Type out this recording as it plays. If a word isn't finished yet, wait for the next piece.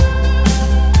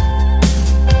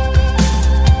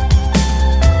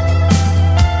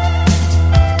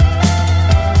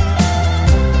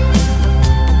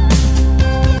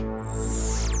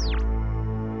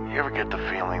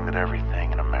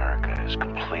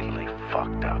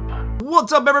fucked up.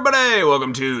 What's up, everybody?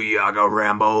 Welcome to Yago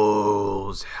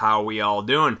Rambles. How we all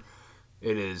doing?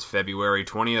 It is February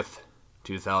 20th,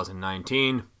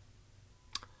 2019.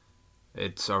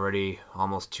 It's already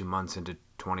almost 2 months into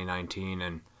 2019,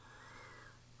 and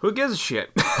who gives a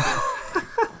shit?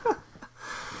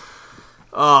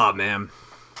 Oh, man.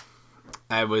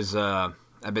 I've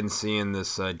been seeing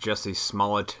this Jussie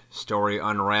Smollett story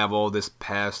unravel this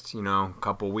past,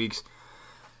 couple weeks.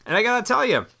 And I gotta tell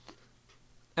you,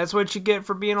 that's what you get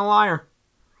for being a liar.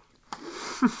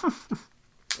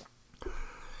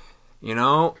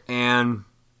 And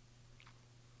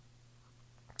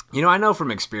I know from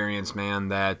experience, man,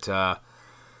 that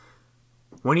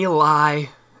when you lie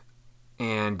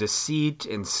and deceit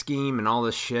and scheme and all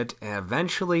this shit,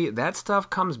 eventually that stuff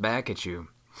comes back at you.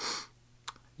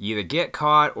 You either get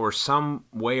caught or some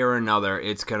way or another,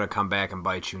 it's going to come back and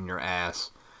bite you in your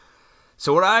ass.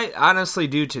 So what I honestly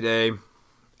do today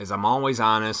is I'm always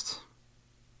honest.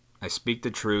 I speak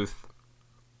the truth.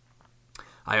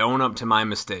 I own up to my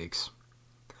mistakes.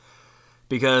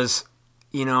 Because,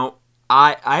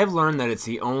 I've learned that it's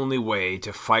the only way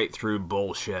to fight through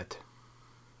bullshit.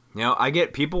 I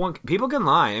get people can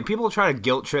lie, and people try to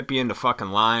guilt trip you into fucking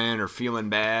lying or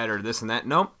feeling bad or this and that.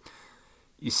 Nope.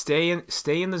 You stay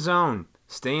in the zone.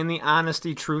 Stay in the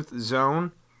honesty, truth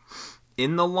zone.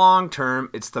 In the long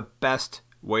term, it's the best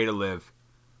way to live.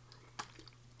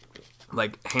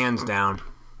 Like, hands down.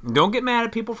 Don't get mad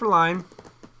at people for lying.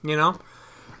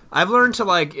 I've learned to,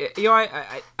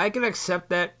 I can accept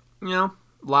that,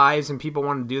 lies and people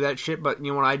want to do that shit, but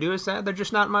what I do is that they're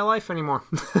just not in my life anymore.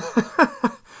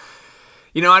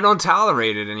 I don't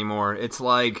tolerate it anymore. It's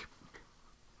like,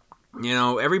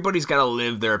 everybody's got to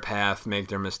live their path, make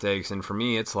their mistakes, and for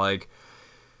me, it's like,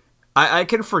 I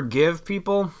can forgive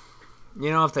people,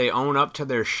 if they own up to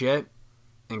their shit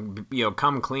and,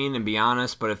 come clean and be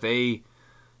honest, but if they,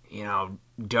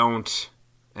 don't,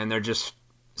 and they're just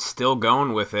still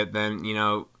going with it, then,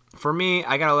 for me,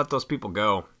 I gotta let those people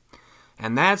go.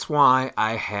 And that's why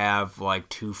I have,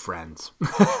 2 friends.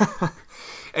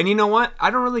 And you know what?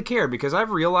 I don't really care, because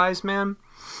I've realized, man,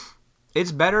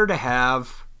 it's better to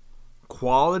have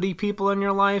quality people in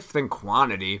your life than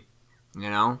quantity.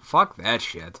 Fuck that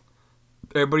shit.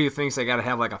 Everybody who thinks they gotta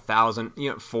have 1,000,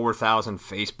 4,000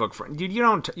 Facebook friends. Dude,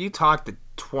 you talk to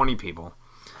 20 people.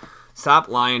 Stop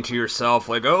lying to yourself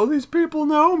oh, these people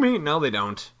know me. No, they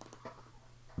don't.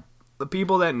 The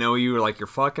people that know you are your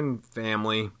fucking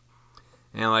family,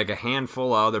 and a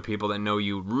handful of other people that know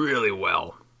you really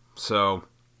well. So,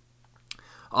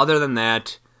 other than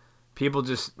that, people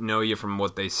just know you from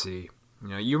what they see.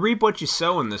 You reap what you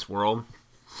sow in this world.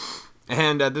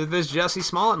 And this Jussie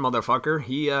Smollett motherfucker,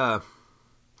 he, there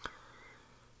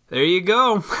you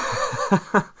go.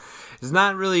 It's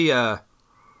not really, I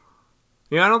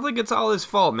don't think it's all his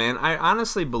fault, man. I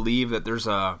honestly believe that there's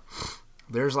a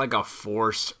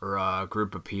force or a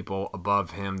group of people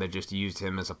above him that just used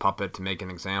him as a puppet to make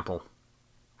an example.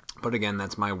 But again,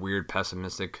 that's my weird,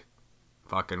 pessimistic,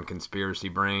 fucking conspiracy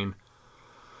brain.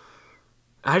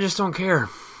 I just don't care.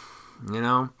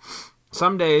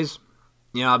 Some days,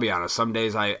 I'll be honest, some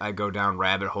days I go down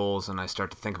rabbit holes and I start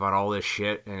to think about all this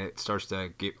shit and it starts to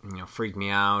get, freak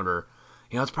me out or,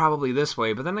 it's probably this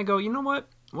way. But then I go, you know what?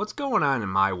 What's going on in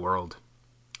my world?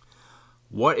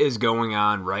 What is going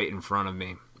on right in front of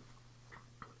me?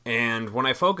 And when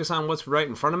I focus on what's right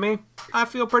in front of me, I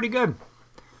feel pretty good.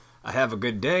 I have a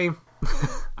good day.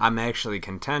 I'm actually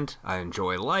content. I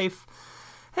enjoy life.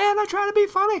 And I try to be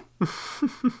funny.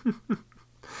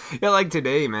 Like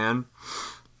today, man.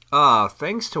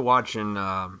 Thanks to watching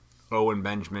Owen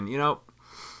Benjamin.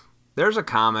 There's a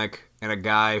comic and a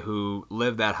guy who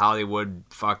lived that Hollywood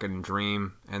fucking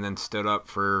dream and then stood up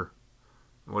for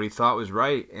what he thought was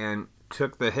right and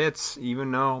took the hits,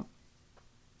 even though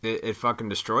it fucking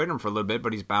destroyed him for a little bit,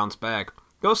 but he's bounced back.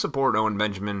 Go support Owen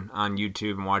Benjamin on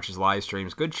YouTube and watch his live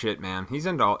streams. Good shit, man. He's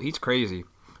crazy.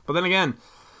 But then again,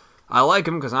 I like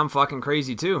him because I'm fucking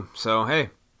crazy too. So, hey.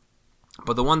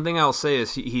 But the one thing I'll say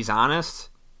is he's honest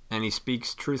and he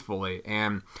speaks truthfully.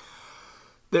 And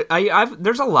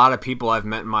there's a lot of people I've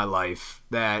met in my life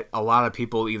that a lot of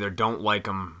people either don't like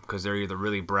him because they're either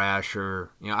really brash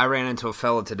or, I ran into a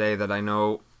fella today that I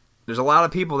know there's a lot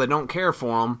of people that don't care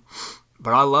for him,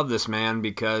 but I love this man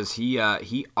because he's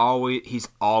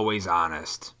always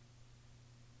honest.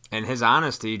 And his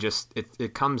honesty just,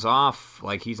 it comes off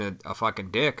like he's a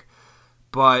fucking dick,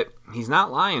 but he's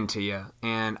not lying to you.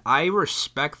 And I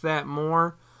respect that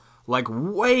more,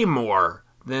 way more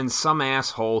than some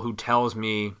asshole who tells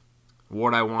me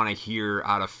what I want to hear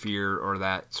out of fear or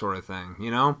that sort of thing,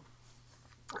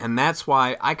 And that's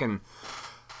why I can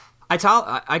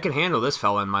I can handle this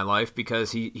fella in my life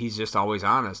because he's just always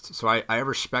honest. So I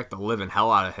respect the living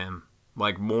hell out of him.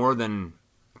 Like, more than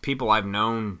people I've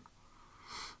known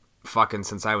fucking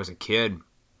since I was a kid,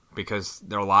 because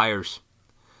they're liars.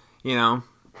 You know?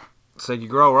 It's like you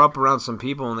grow up around some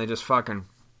people and they just fucking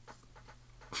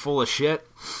full of shit.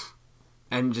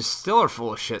 And just still are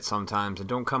full of shit sometimes and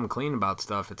don't come clean about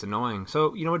stuff. It's annoying.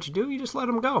 So, you know what you do? You just let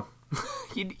them go.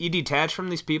 you detach from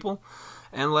these people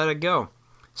and let it go.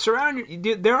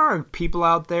 There are people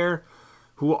out there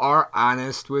who are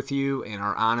honest with you and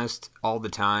are honest all the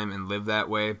time and live that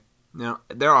way. You know,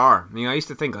 there are. I mean, I used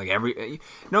to think like don't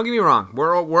get me wrong.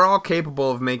 We're all capable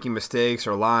of making mistakes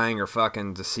or lying or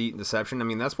fucking deceit and deception. I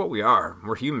mean, that's what we are.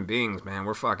 We're human beings, man.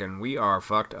 We are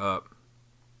fucked up.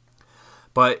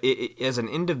 But as an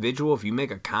individual, if you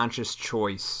make a conscious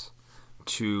choice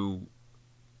to,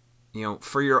 you know,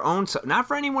 for your own, not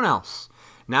for anyone else,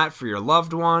 not for your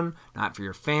loved one, not for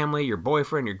your family, your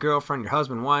boyfriend, your girlfriend, your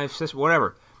husband, wife, sister,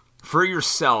 whatever, for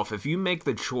yourself, if you make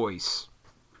the choice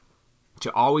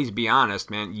to always be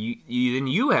honest, man, then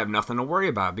you have nothing to worry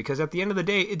about, because at the end of the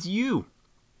day, it's you.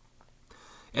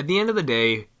 At the end of the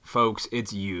day, folks,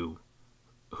 it's you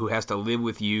who has to live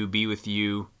with you, be with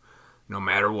you, no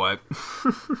matter what.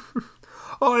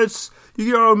 Oh,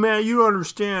 you gotta, man, you don't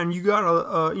understand. You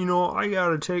gotta, I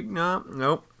gotta take,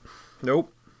 nope.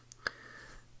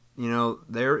 You know,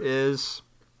 there is,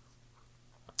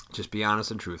 just be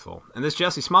honest and truthful. And this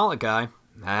Jussie Smollett guy,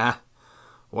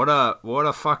 what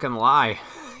a fucking lie.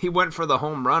 He went for the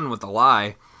home run with the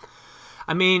lie.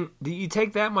 I mean, you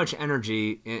take that much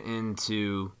energy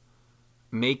into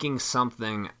making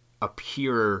something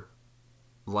appear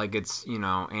like it's,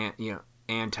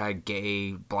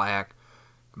 anti-gay, black,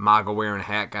 MAGA-wearing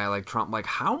hat guy like Trump. Like,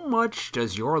 how much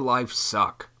does your life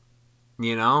suck?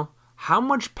 You know? How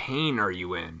much pain are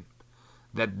you in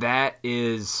that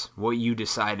is what you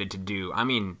decided to do? I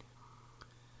mean,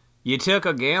 you took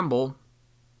a gamble,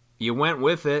 you went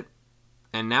with it,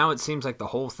 and now it seems like the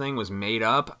whole thing was made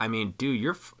up. I mean,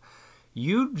 dude,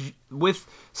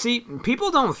 see,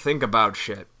 people don't think about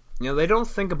shit. You know, they don't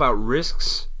think about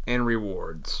risks and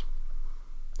rewards.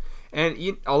 And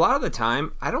a lot of the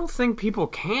time, I don't think people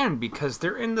can, because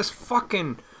they're in this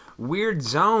fucking weird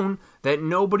zone that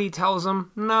nobody tells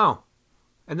them no.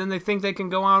 And then they think they can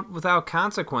go out without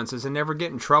consequences and never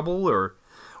get in trouble,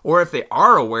 or if they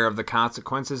are aware of the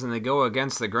consequences and they go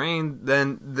against the grain,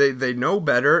 then they know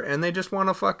better and they just want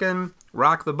to fucking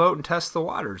rock the boat and test the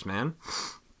waters, man.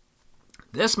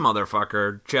 This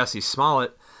motherfucker, Jussie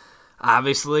Smollett,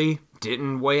 obviously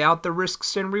didn't weigh out the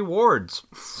risks and rewards.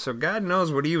 So God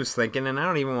knows what he was thinking, and I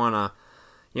don't even want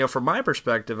to, from my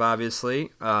perspective, obviously,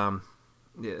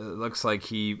 it looks like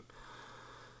he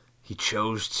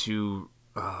chose to,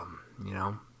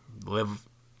 live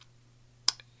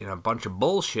in a bunch of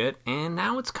bullshit, and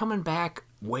now it's coming back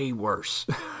way worse.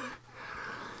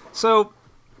 So,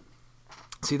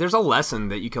 see, there's a lesson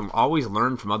that you can always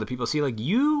learn from other people. See,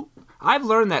 I've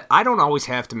learned that I don't always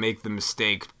have to make the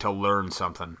mistake to learn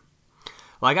something.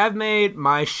 Like, I've made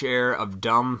my share of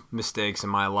dumb mistakes in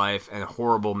my life and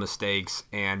horrible mistakes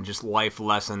and just life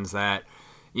lessons that,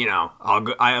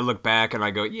 I look back and I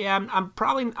go, yeah,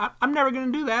 I'm never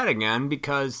going to do that again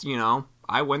because,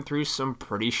 I went through some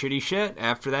pretty shitty shit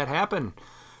after that happened.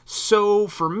 So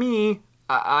for me,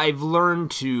 I've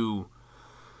learned to,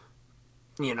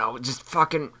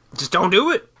 just don't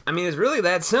do it. I mean, it's really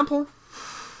that simple.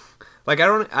 Like,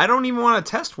 I don't even want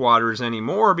to test waters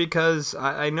anymore because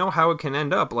I know how it can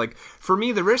end up. Like, for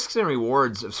me, the risks and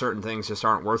rewards of certain things just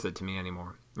aren't worth it to me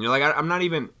anymore. I'm not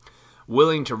even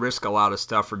willing to risk a lot of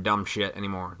stuff for dumb shit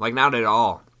anymore. Like, not at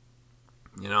all.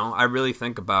 I really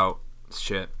think about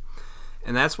shit.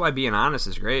 And that's why being honest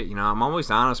is great. I'm always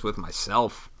honest with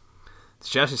myself. This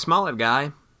Jussie Smollett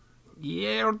guy,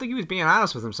 yeah, I don't think he was being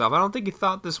honest with himself. I don't think he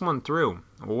thought this one through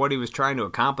or what he was trying to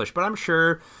accomplish. But I'm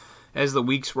sure as the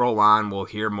weeks roll on, we'll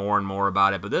hear more and more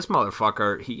about it. But this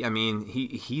motherfucker,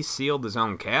 he sealed his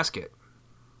own casket.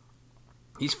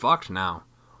 He's fucked now.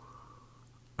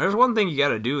 There's one thing you got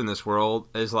to do in this world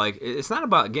is, like, it's not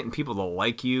about getting people to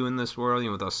like you in this world,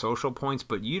 with those social points,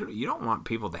 but you don't want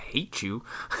people to hate you.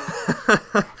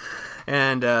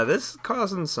 And this is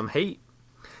causing some hate.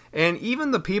 And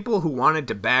even the people who wanted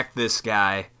to back this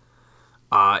guy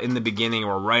in the beginning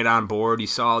were right on board. You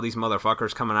saw all these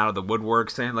motherfuckers coming out of the woodwork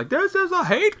saying, like, this is a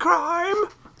hate crime.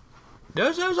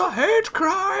 This is a hate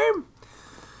crime.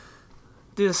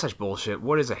 Dude, that's such bullshit.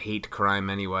 What is a hate crime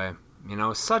anyway?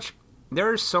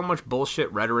 There is so much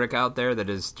bullshit rhetoric out there that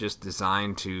is just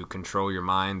designed to control your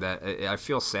mind that I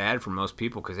feel sad for most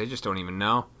people because they just don't even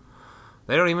know.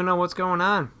 They don't even know what's going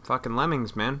on. Fucking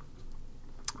lemmings, man.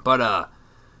 But,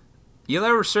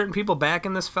 there were certain people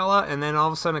backing this fella, and then all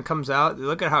of a sudden it comes out,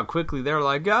 look at how quickly they're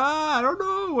like, I don't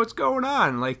know what's going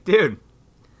on. Like, dude,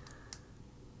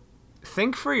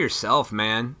 think for yourself,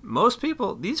 man. Most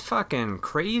people, these fucking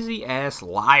crazy-ass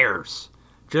liars,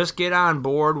 just get on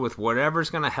board with whatever's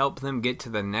going to help them get to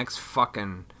the next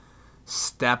fucking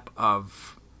step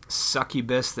of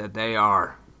succubus that they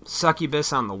are.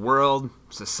 Succubus on the world,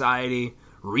 society,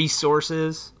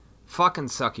 resources. Fucking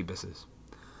succubuses.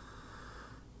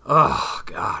 Oh,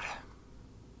 God.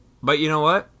 But you know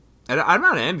what? I'm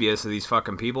not envious of these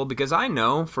fucking people because I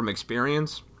know from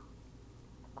experience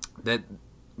that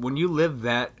when you live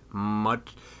that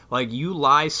much, like you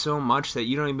lie so much that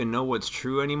you don't even know what's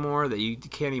true anymore, that you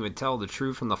can't even tell the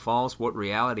true from the false, what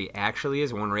reality actually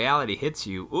is. And when reality hits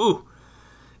you, ooh,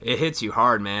 it hits you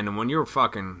hard, man. And when your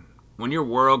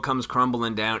world comes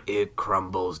crumbling down, it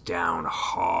crumbles down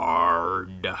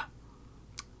hard.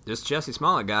 This Jesse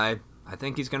Smollett guy, I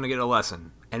think he's going to get a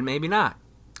lesson. And maybe not.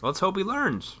 Let's hope he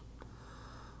learns.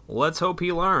 Let's hope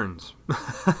he learns.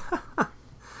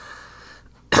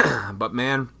 But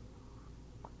man,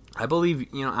 I believe,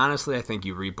 honestly, I think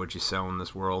you reap what you sow in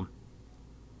this world.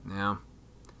 Yeah.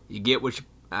 You get what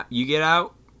you get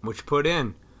out, what you put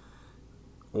in.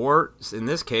 Or, in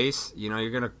this case,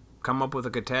 you're going to come up with a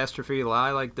catastrophe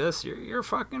lie like this. You're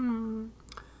going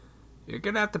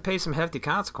to have to pay some hefty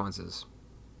consequences.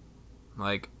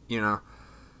 Like,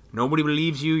 nobody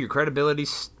believes you, your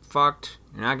credibility's fucked,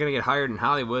 you're not going to get hired in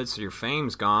Hollywood, so your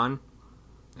fame's gone.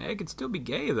 It could still be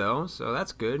gay, though, so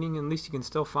that's good. At least you can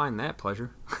still find that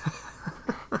pleasure.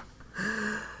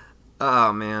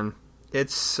 Oh, man.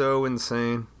 It's so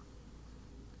insane.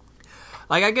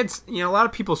 Like, I get, a lot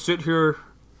of people sit here,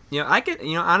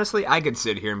 honestly, I could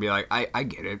sit here and be like, I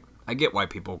get it. I get why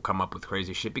people come up with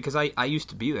crazy shit, because I used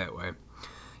to be that way.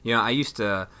 I used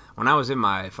to, when I was in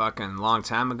my fucking long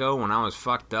time ago, when I was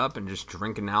fucked up and just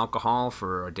drinking alcohol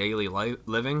for a daily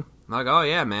living, I'm like, oh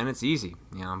yeah, man, it's easy.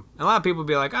 And a lot of people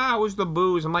be like, it was the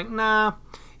booze. I'm like, nah,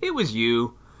 it was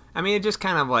you. I mean, it just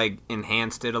kind of like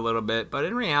enhanced it a little bit, but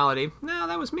in reality, no,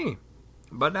 that was me.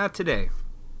 But not today.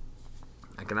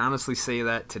 I can honestly say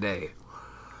that today.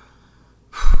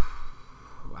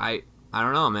 I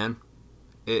don't know, man.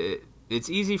 It's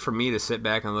easy for me to sit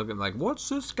back and look at like, what's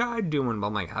this guy doing? But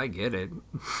I'm like, I get it.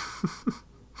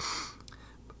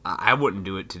 I wouldn't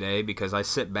do it today because I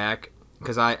sit back,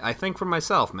 because I think for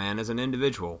myself, man, as an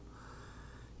individual.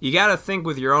 You got to think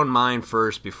with your own mind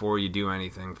first before you do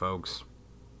anything, folks.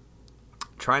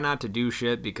 Try not to do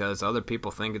shit because other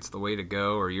people think it's the way to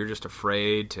go, or you're just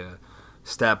afraid to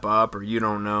step up, or you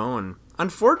don't know. And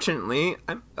unfortunately,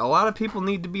 a lot of people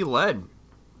need to be led.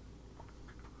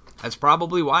 That's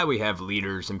probably why we have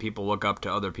leaders and people look up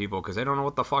to other people, because they don't know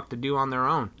what the fuck to do on their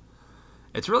own.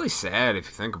 It's really sad if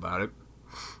you think about it.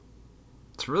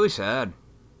 It's really sad.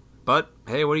 But,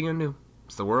 hey, what are you going to do?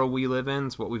 It's the world we live in.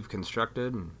 It's what we've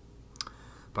constructed.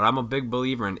 But I'm a big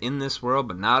believer in this world,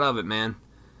 but not of it, man.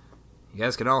 You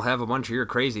guys can all have a bunch of your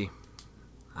crazy.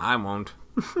 I won't.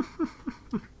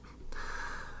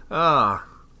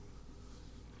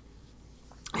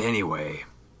 Anyway.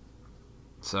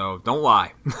 So, don't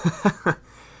lie.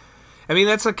 I mean,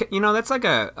 that's like, that's like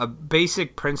a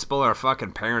basic principle our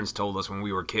fucking parents told us when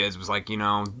we were kids. It was like,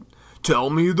 tell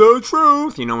me the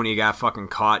truth. When you got fucking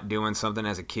caught doing something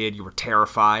as a kid, you were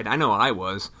terrified. I know I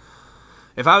was.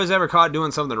 If I was ever caught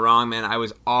doing something wrong, man, I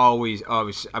was I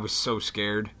was so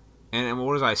scared. And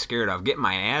what was I scared of? Getting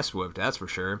my ass whipped, that's for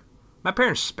sure. My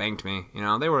parents spanked me.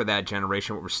 They were that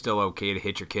generation where it was still okay to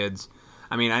hit your kids.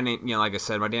 I mean, I didn't, like I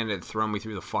said, my dad didn't throw me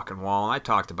through the fucking wall. And I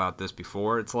talked about this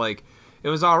before. It's like, it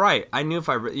was all right. I knew if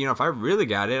I really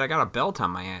got it, I got a belt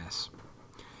on my ass.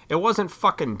 It wasn't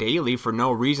fucking daily for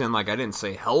no reason. Like, I didn't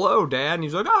say, hello, Dad. And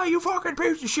he's like, oh, you fucking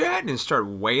piece of shit. And start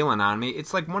wailing on me.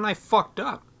 It's like when I fucked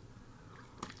up.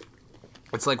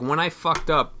 It's like when I fucked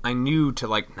up, I knew to,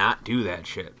 like, not do that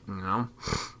shit, And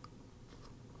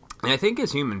I think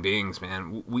as human beings,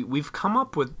 man, we've come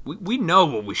up with, we know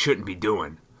what we shouldn't be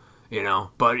doing.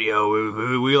 But,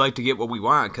 we like to get what we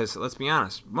want, because, let's be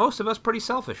honest, most of us pretty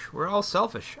selfish. We're all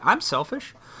selfish. I'm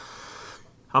selfish.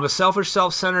 I'm a selfish,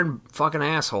 self-centered fucking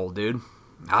asshole, dude.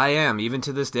 I am, even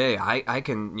to this day. I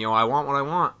can, I want what I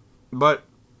want. But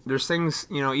there's things,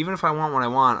 even if I want what I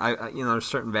want, there's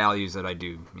certain values that I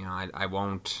do. I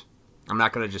won't, I'm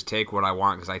not going to just take what I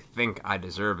want because I think I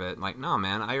deserve it. Like, no,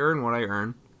 man, I earn what I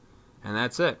earn, and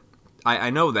that's it. I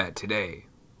know that today,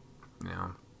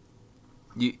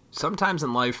 sometimes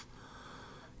in life,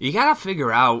 you gotta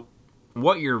figure out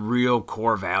what your real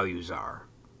core values are.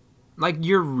 Like,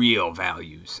 your real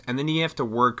values. And then you have to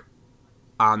work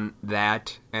on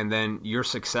that, and then your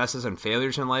successes and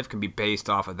failures in life can be based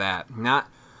off of that. Not,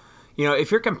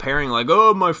 if you're comparing like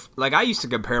I used to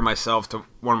compare myself to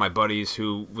one of my buddies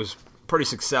who was pretty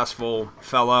successful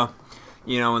fella,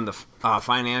 in the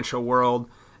financial world,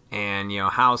 and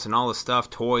house and all this stuff,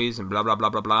 toys and blah blah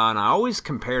blah blah blah. And I always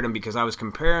compared him because I was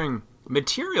comparing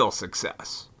material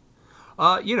success,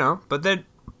 But then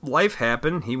life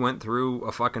happened. He went through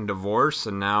a fucking divorce,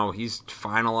 and now he's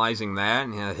finalizing that,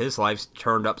 and his life's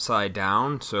turned upside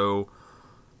down. So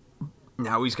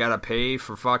now he's got to pay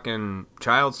for fucking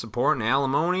child support and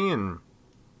alimony, and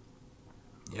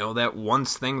that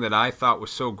once thing that I thought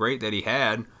was so great that he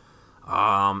had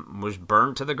was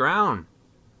burnt to the ground.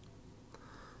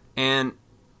 And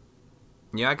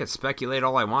I could speculate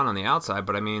all I want on the outside,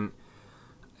 but I mean,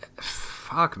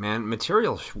 fuck, man,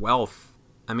 material wealth.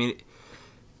 I mean,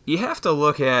 you have to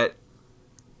look at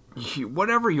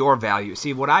whatever your value.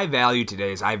 See, what I value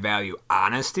today is I value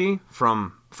honesty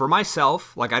for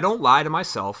myself. Like, I don't lie to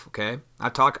myself, okay?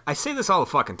 I say this all the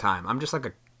fucking time. I'm just like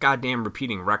a goddamn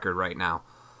repeating record right now.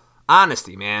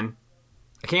 Honesty, man.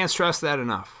 I can't stress that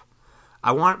enough.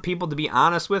 I want people to be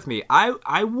honest with me.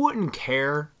 I wouldn't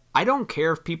care. I don't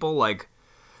care if people like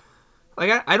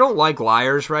I don't like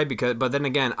liars, right? But then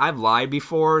again, I've lied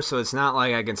before, so it's not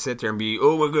like I can sit there and be,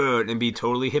 oh my god, and be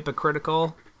totally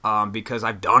hypocritical, because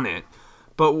I've done it.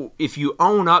 But if you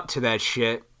own up to that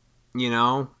shit,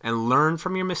 and learn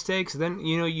from your mistakes, then,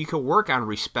 you can work on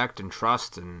respect and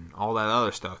trust and all that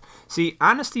other stuff. See,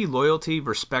 honesty, loyalty,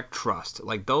 respect, trust,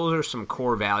 like those are some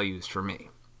core values for me.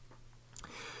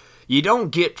 You don't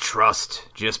get trust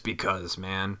just because,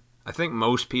 man. I think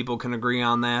most people can agree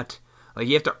on that. Like,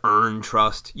 you have to earn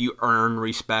trust. You earn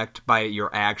respect by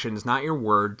your actions, not your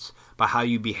words, by how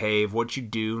you behave, what you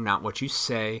do, not what you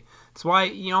say. That's why,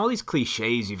 all these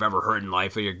cliches you've ever heard in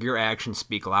life, your actions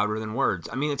speak louder than words.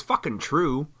 I mean, it's fucking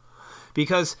true.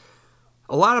 Because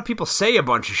a lot of people say a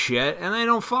bunch of shit and they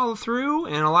don't follow through,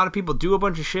 and a lot of people do a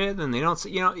bunch of shit and they don't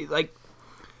say,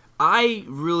 I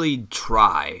really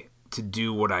try to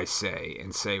do what I say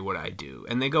and say what I do,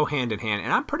 and they go hand in hand,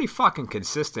 and I'm pretty fucking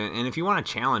consistent. And if you want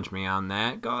to challenge me on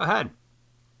that, go ahead.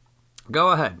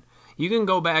 You can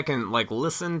go back and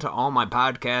listen to all my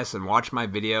podcasts and watch my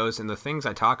videos, and the things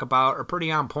I talk about are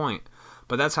pretty on point.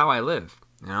 But that's how I live,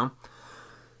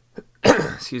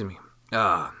 Excuse me.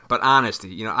 But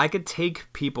honesty, I could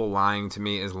take people lying to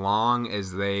me as long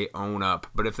as they own up.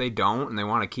 But if they don't and they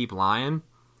want to keep lying,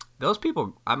 those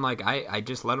people, I'm like, I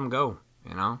just let them go.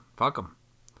 Fuck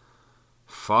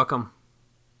them.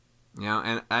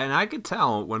 And I could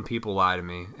tell when people lie to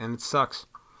me, and it sucks.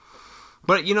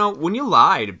 But, when you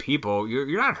lie to people,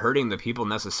 you're not hurting the people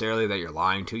necessarily that you're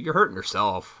lying to. You're hurting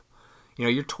yourself.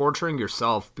 You're torturing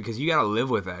yourself because you got to live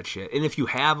with that shit. And if you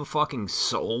have a fucking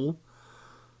soul,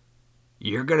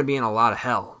 you're going to be in a lot of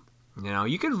hell.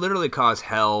 You could literally cause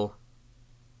hell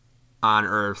on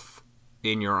earth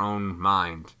in your own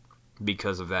mind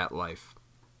because of that life.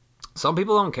 Some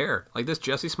people don't care. Like this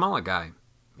Jesse Smollett guy.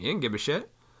 He didn't give a shit.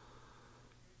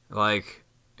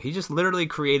 He just literally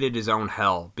created his own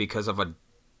hell because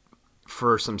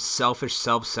for some selfish,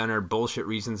 self-centered bullshit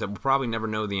reasons that we'll probably never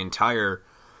know the entire,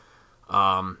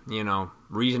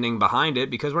 reasoning behind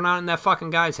it, because we're not in that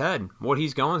fucking guy's head. What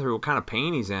he's going through, what kind of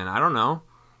pain he's in, I don't know.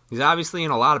 He's obviously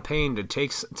in a lot of pain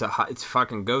to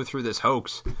fucking go through this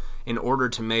hoax in order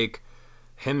to make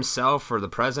himself or the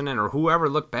president or whoever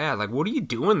look bad. What are you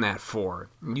doing that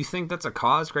for? You think that's a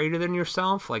cause greater than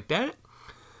yourself? That?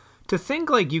 To think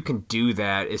you can do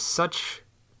that is such...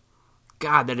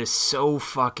 God, that is so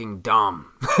fucking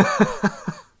dumb.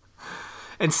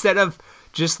 Instead of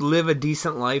just live a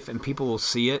decent life and people will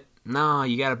see it, no,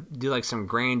 you gotta do some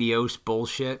grandiose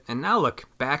bullshit. And now look,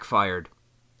 backfired.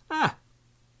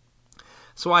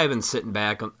 So I've been sitting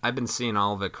back. I've been seeing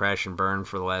all of it crash and burn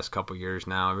for the last couple years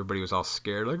now. Everybody was all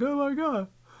scared, oh my god,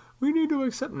 we need to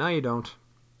accept. No, you don't.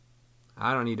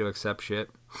 I don't need to accept shit.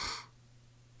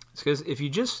 It's because if you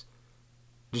just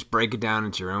break it down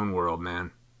into your own world,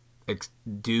 man.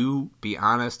 Be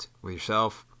honest with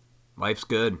yourself. Life's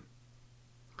good.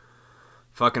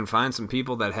 Fucking find some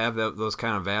people that have those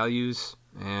kind of values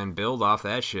and build off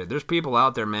that shit. There's people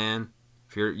out there, man.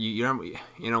 If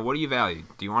what do you value?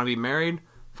 Do you want to be married?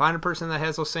 Find a person that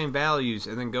has those same values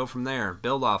and then go from there.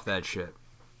 Build off that shit.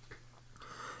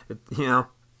 You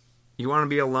want to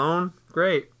be alone?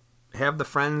 Great. Have the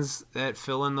friends that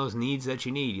fill in those needs that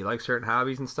you need. You like certain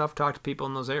hobbies and stuff? Talk to people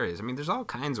in those areas. I mean, there's all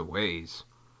kinds of ways.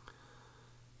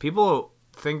 People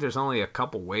think there's only a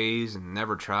couple ways and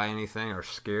never try anything or are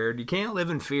scared. You can't live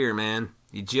in fear, man.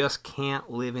 You just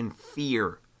can't live in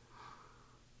fear.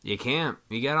 You can't.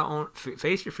 You gotta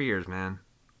face your fears, man.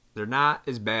 They're not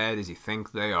as bad as you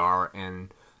think they are,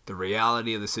 and the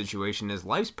reality of the situation is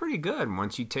life's pretty good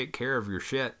once you take care of your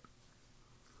shit.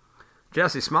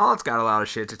 Jesse Smollett's got a lot of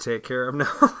shit to take care of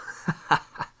now.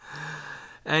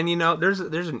 And, you know, there's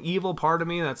an evil part of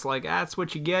me that's like, that's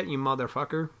what you get, you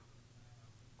motherfucker.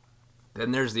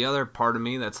 Then there's the other part of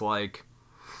me that's like,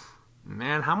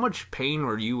 man, how much pain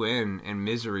were you in and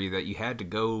misery that you had to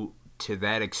go to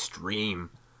that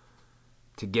extreme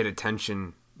to get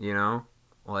attention, you know?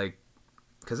 Like,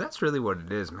 because that's really what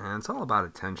it is, man. It's all about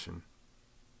attention.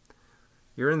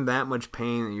 You're in that much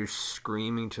pain that you're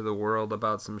screaming to the world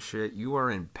about some shit. You are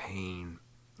in pain.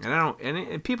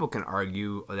 And people can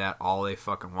argue that all they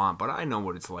fucking want, but I know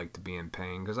what it's like to be in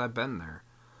pain because I've been there.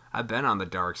 I've been on the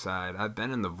dark side. I've been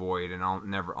in the void and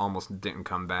almost didn't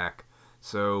come back.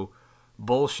 So,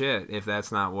 bullshit if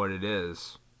that's not what it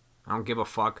is. I don't give a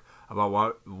fuck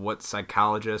about what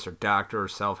psychologist or doctor or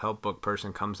self-help book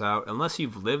person comes out. Unless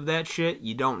you've lived that shit,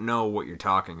 you don't know what you're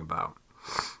talking about.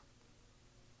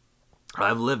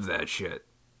 I've lived that shit.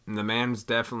 And the man's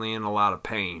definitely in a lot of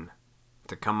pain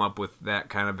to come up with that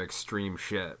kind of extreme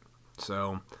shit.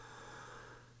 So,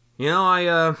 you know,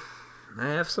 I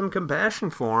have some compassion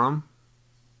for him.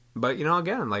 But, you know,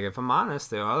 again, like, if I'm honest,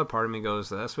 the other part of me goes,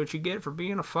 that's what you get for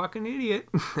being a fucking idiot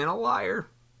and a liar.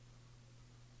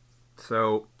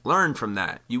 So, learn from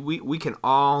that. We can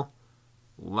all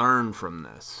learn from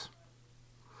this.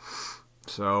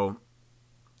 So,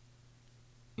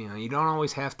 you know, you don't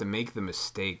always have to make the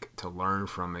mistake to learn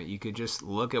from it. You could just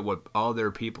look at what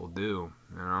other people do,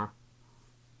 you know?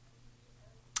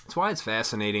 That's why it's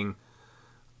fascinating.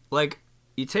 Like,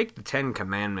 you take the 10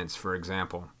 Commandments, for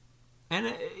example.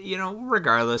 And, you know,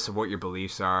 regardless of what your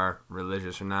beliefs are,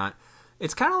 religious or not,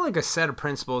 it's kind of like a set of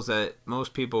principles that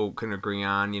most people can agree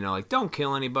on. You know, like, don't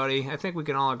kill anybody. I think we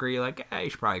can all agree, like, you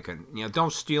should probably couldn't. You know,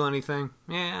 don't steal anything.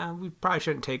 Yeah, we probably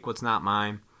shouldn't take what's not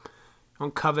mine.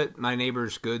 Don't covet my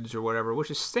neighbor's goods or whatever,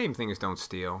 which is the same thing as don't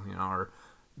steal, you know, or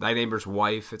thy neighbor's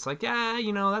wife. It's like, yeah,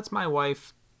 you know, that's my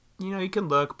wife. You know, you can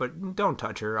look, but don't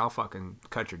touch her. I'll fucking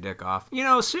cut your dick off. You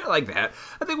know, shit like that.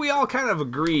 I think we all kind of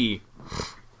agree.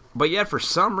 But yet, for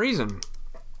some reason,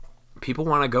 people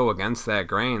want to go against that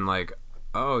grain. Like,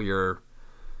 oh,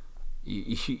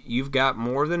 you've got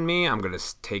more than me, I'm going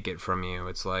to take it from you.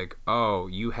 It's like, oh,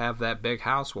 you have that big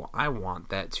house? Well, I want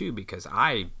that too because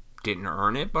I didn't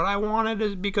earn it, but I want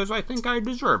it because I think I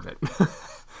deserve it.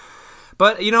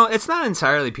 But, you know, it's not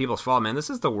entirely people's fault, man. This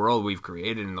is the world we've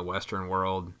created in the Western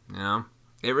world, you know?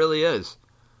 It really is.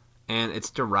 And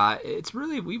it's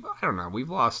really, we've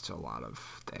lost a lot of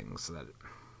things that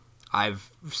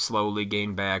I've slowly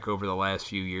gained back over the last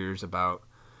few years about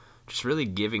just really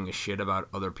giving a shit about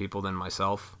other people than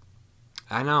myself.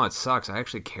 I know, it sucks. I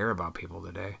actually care about people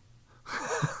today.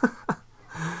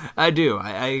 I do.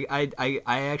 I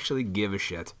actually give a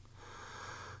shit.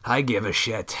 I give a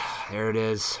shit. There it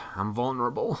is. I'm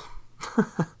vulnerable.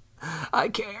 I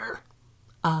care.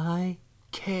 I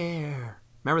care.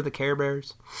 Remember the Care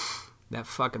Bears? That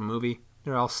fucking movie?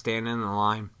 They're all standing in the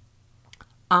line.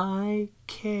 I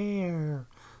care.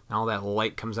 And all that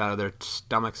light comes out of their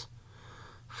stomachs.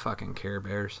 Fucking Care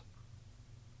Bears.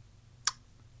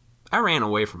 I ran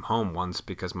away from home once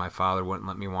because my father wouldn't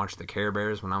let me watch the Care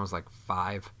Bears when I was like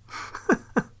 5.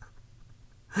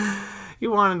 He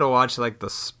wanted to watch like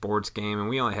the sports game, and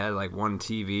we only had like one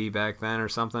TV back then or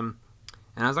something.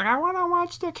 And I was like, I want to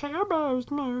watch the Care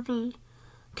Bears movie.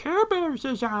 Care Bears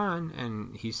is on.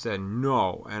 And he said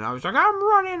no. And I was like, I'm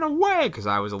running away because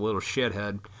I was a little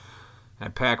shithead. I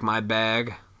packed my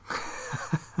bag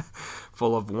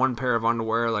full of one pair of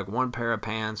underwear, like one pair of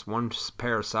pants, one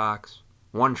pair of socks,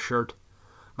 one shirt,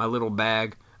 my little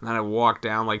bag. And then I walked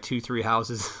down like 2-3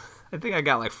 houses. I think I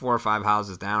got like 4 or 5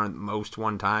 houses down at most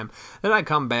one time. Then I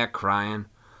come back crying.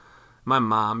 My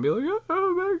mom be like,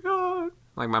 oh my God.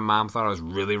 Like my mom thought I was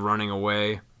really running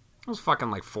away. I was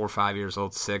fucking like 4 or 5 years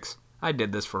old, 6. I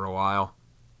did this for a while.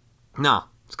 No,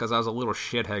 it's because I was a little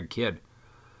shithead kid.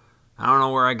 I don't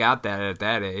know where I got that at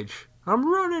that age. I'm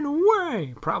running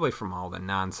away. Probably from all the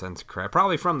nonsense crap.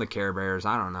 Probably from the Care Bears.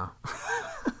 I don't know.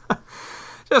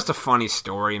 Just a funny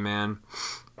story, man.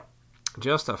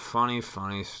 Just a funny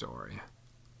story.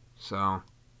 So,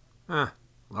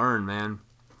 learn, man.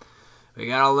 We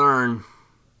gotta learn.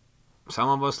 Some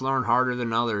of us learn harder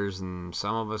than others, and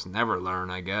some of us never learn,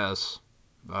 I guess.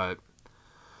 But,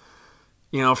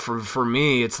 you know, for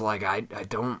me, it's like, I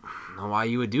don't know why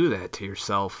you would do that to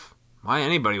yourself. Why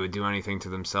anybody would do anything to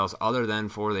themselves other than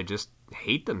for they just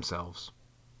hate themselves.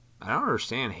 I don't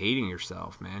understand hating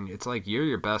yourself, man. It's like you're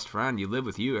your best friend. You live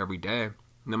with you every day.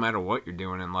 No matter what you're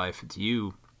doing in life, it's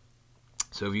you.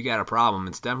 So if you got a problem,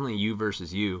 it's definitely you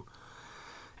versus you.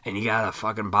 And you gotta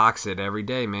fucking box it every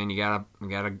day, man. You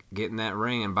gotta get in that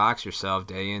ring and box yourself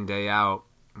day in, day out.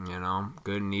 You know,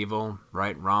 good and evil,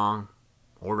 right and wrong,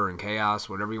 order and chaos,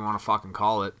 whatever you want to fucking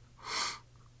call it.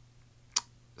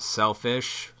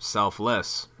 Selfish,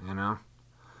 selfless, you know.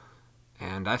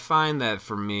 And I find that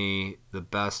for me, the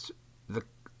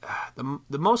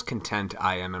most content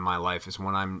I am in my life is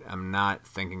when I'm not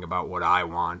thinking about what I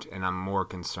want, and I'm more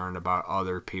concerned about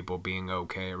other people being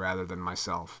okay rather than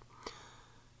myself.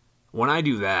 When I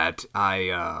do that,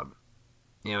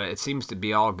 it seems to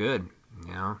be all good,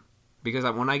 you know, because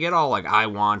when I get all like I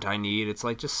want, I need, it's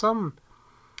like just some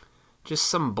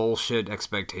bullshit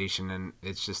expectation, and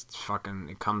it's just fucking,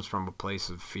 it comes from a place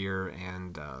of fear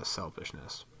and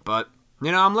selfishness. But,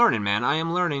 you know, I'm learning, man. I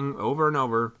am learning over and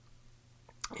over,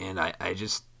 and I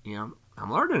just, you know,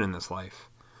 I'm learning in this life.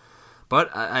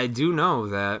 But I do know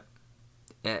that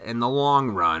in the long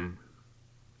run,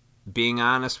 being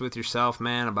honest with yourself,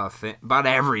 man, about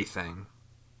everything.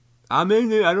 I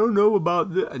mean, I don't know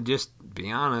about this. Just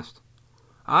be honest.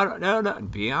 I don't know.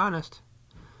 Be honest.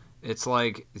 It's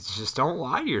like, it's just don't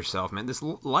lie to yourself, man. This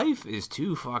life is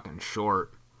too fucking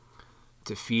short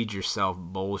to feed yourself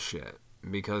bullshit,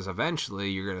 because eventually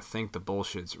you're going to think the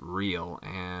bullshit's real,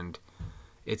 and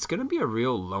it's going to be a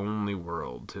real lonely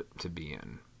world to be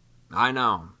in. I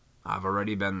know. I've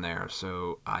already been there,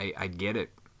 so I get it.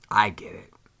 I get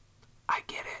it.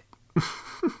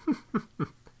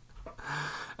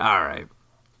 All right.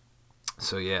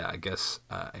 So yeah, I guess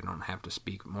I don't have to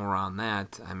speak more on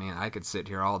that. I mean, I could sit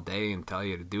here all day and tell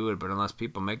you to do it, but unless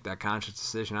people make that conscious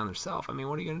decision on themselves, I mean,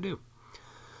 what are you going to do?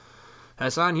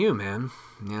 That's on you, man.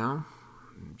 You know,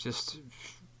 just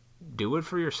do it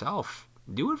for yourself.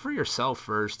 Do it for yourself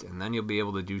first, and then you'll be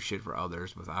able to do shit for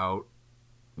others without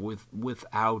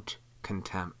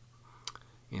contempt.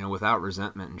 You know, without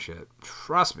resentment and shit.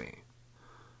 Trust me.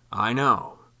 I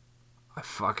know. I've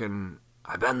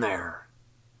been there.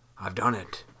 I've done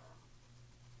it.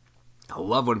 I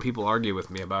love when people argue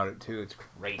with me about it, too. It's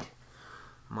great.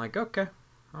 I'm like, okay,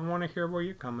 I want to hear where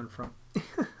you're coming from.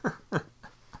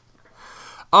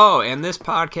 Oh, and this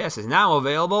podcast is now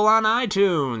available on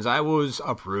iTunes. I was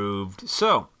approved.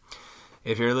 So,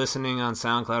 if you're listening on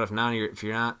SoundCloud, if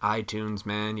you're not iTunes,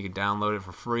 man, you can download it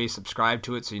for free. Subscribe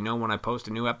to it so you know when I post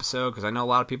a new episode, because I know a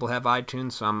lot of people have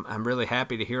iTunes, so I'm really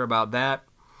happy to hear about that.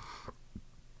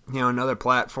 You know, another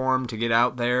platform to get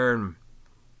out there and,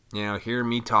 you know, hear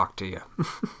me talk to you.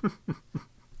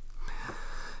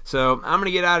 So, I'm going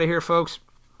to get out of here, folks.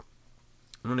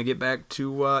 I'm going to get back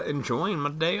to enjoying my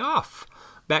day off.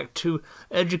 Back to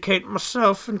educating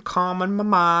myself and calming my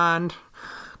mind.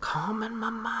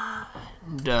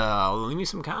 Leave me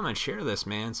some comments. Share this,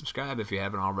 man. Subscribe if you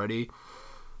haven't already.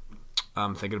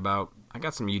 I'm thinking about, I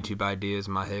got some YouTube ideas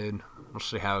in my head. We'll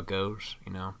see how it goes,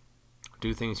 you know.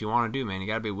 Do things you want to do, man. You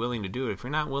got to be willing to do it. If you're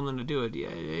not willing to do it, yeah,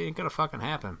 it ain't going to fucking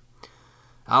happen.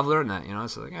 I've learned that, you know.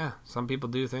 It's like, yeah, some people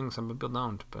do things, some people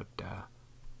don't. But,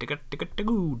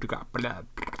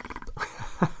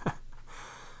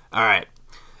 all right.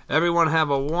 Everyone have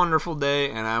a wonderful day,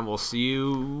 and I will see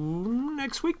you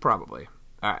next week, probably.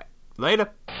 All right. Later.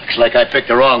 Looks like I picked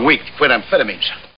the wrong week to quit amphetamines.